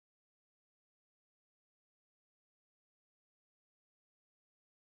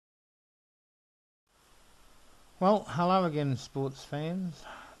Well, hello again, sports fans.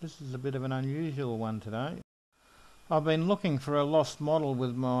 This is a bit of an unusual one today. I've been looking for a lost model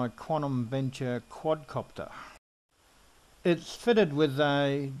with my Quanum Venture quadcopter. It's fitted with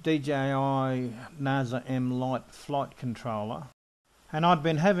a DJI Naza M Lite flight controller, and I'd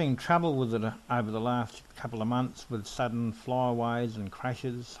been having trouble with it over the last couple of months with sudden flyaways and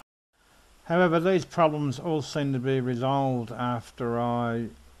crashes. However, these problems all seem to be resolved after I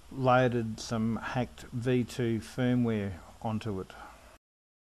loaded some hacked V2 firmware onto it.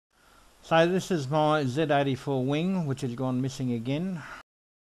 So this is my Z84 wing, which has gone missing again.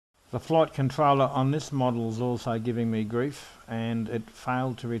 The flight controller on this model is also giving me grief, and it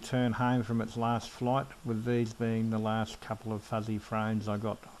failed to return home from its last flight, with these being the last couple of fuzzy frames I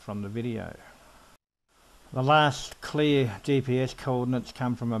got from the video. The last clear GPS coordinates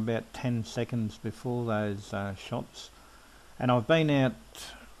come from about 10 seconds before those shots, and I've been out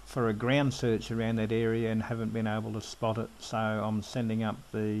for a ground search around that area and haven't been able to spot it, so I'm sending up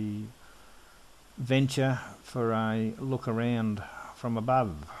the Venture for a look around from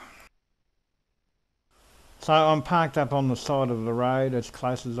above. So I'm parked up on the side of the road as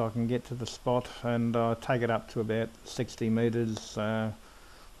close as I can get to the spot, and I take it up to about 60 metres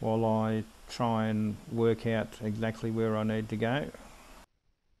while I try and work out exactly where I need to go.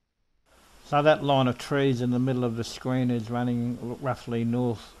 So that line of trees in the middle of the screen is running roughly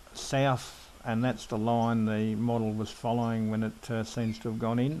north-south, and that's the line the model was following when it seems to have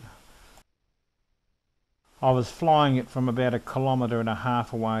gone in. I was flying it from about 1.5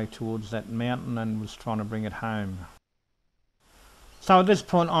 kilometres away towards that mountain and was trying to bring it home. So at this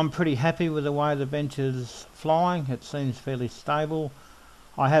point I'm pretty happy with the way the Venture's flying. It seems fairly stable.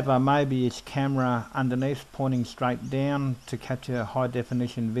 I have a Mobius camera underneath pointing straight down to capture high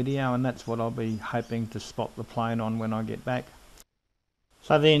definition video, and that's what I'll be hoping to spot the plane on when I get back.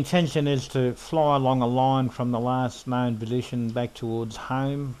 So the intention is to fly along a line from the last known position back towards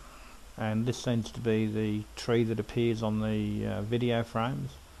home, and this seems to be the tree that appears on the video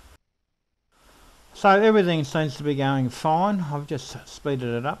frames. So everything seems to be going fine. I've just speeded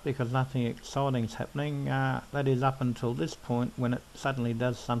it up because nothing exciting is happening. That is up until this point, when it suddenly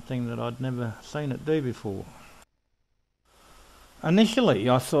does something that I'd never seen it do before. Initially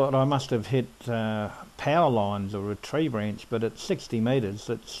I thought I must have hit power lines or a tree branch, but at 60 metres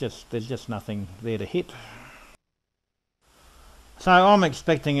there's just nothing there to hit. So I'm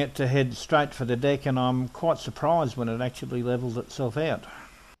expecting it to head straight for the deck, and I'm quite surprised when it actually levels itself out.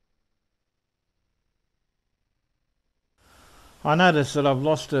 I noticed that I've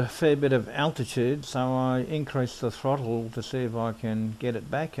lost a fair bit of altitude, so I increased the throttle to see if I can get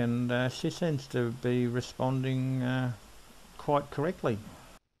it back, and she seems to be responding quite correctly.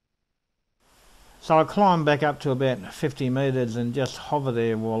 So I climb back up to about 50 metres and just hover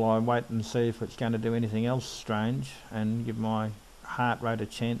there while I wait and see if it's going to do anything else strange and give my heart rate a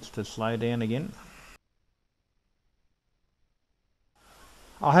chance to slow down again.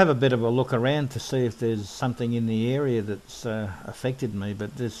 I'll have a bit of a look around to see if there's something in the area that's affected me,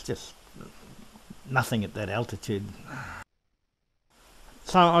 but there's just nothing at that altitude.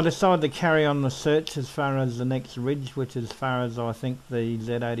 So I decided to carry on the search as far as the next ridge, which is as far as I think the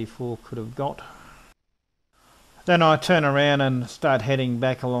Z84 could have got. Then I turn around and start heading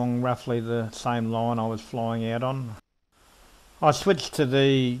back along roughly the same line I was flying out on. I switched to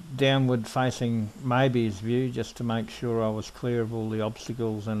the downward facing Mobius view just to make sure I was clear of all the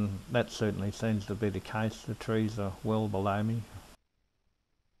obstacles, and that certainly seems to be the case. The trees are well below me.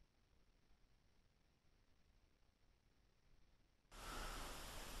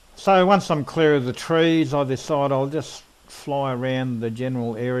 So once I'm clear of the trees, I decide I'll just fly around the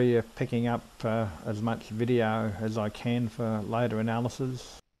general area, picking up as much video as I can for later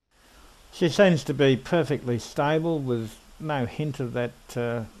analysis. She seems to be perfectly stable, with no hint of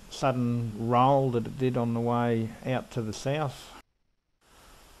that sudden roll that it did on the way out to the south.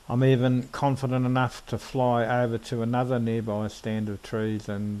 I'm even confident enough to fly over to another nearby stand of trees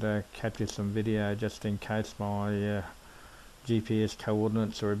and capture some video just in case my GPS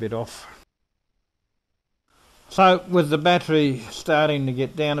coordinates are a bit off. So with the battery starting to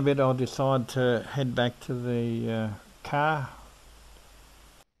get down a bit, I'll decide to head back to the car.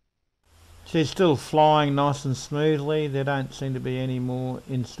 She's still flying nice and smoothly. There don't seem to be any more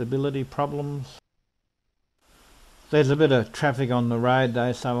instability problems. There's a bit of traffic on the road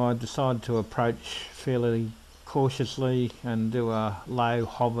though, so I decide to approach fairly cautiously and do a low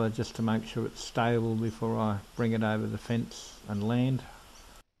hover just to make sure it's stable before I bring it over the fence and land.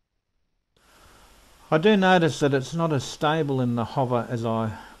 I do notice that it's not as stable in the hover as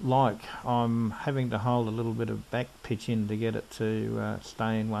I like. I'm having to hold a little bit of back pitch in to get it to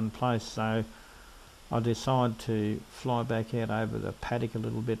stay in one place, so I decided to fly back out over the paddock a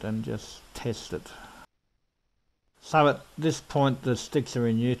little bit and just test it. So at this point the sticks are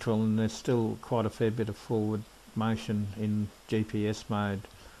in neutral and there's still quite a fair bit of forward motion in GPS mode.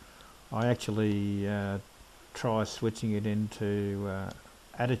 I actually try switching it into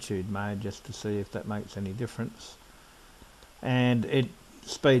attitude mode just to see if that makes any difference, and it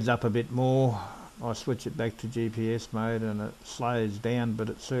speeds up a bit more. I switch it back to GPS mode and it slows down, but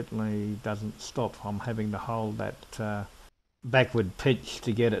it certainly doesn't stop. I'm having to hold that backward pitch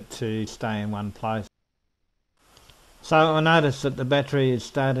to get it to stay in one place. So I noticed that the battery is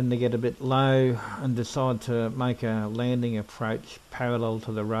starting to get a bit low and decide to make a landing approach parallel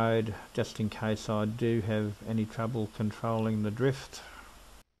to the road just in case I do have any trouble controlling the drift.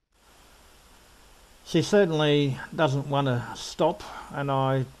 She certainly doesn't want to stop, and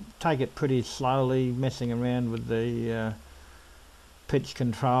I take it pretty slowly, messing around with the pitch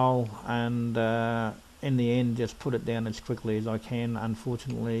control, and in the end just put it down as quickly as I can.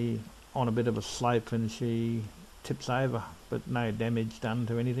 Unfortunately on a bit of a slope and she tips over, but no damage done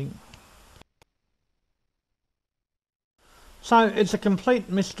to anything. So it's a complete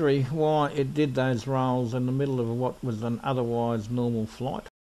mystery why it did those rolls in the middle of what was an otherwise normal flight.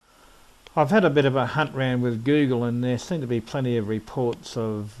 I've had a bit of a hunt round with Google and there seem to be plenty of reports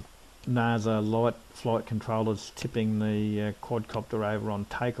of Naza Lite flight controllers tipping the quadcopter over on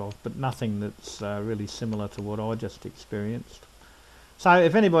takeoff, but nothing that's really similar to what I just experienced. So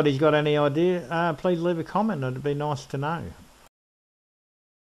if anybody's got any idea, please leave a comment, it'd be nice to know.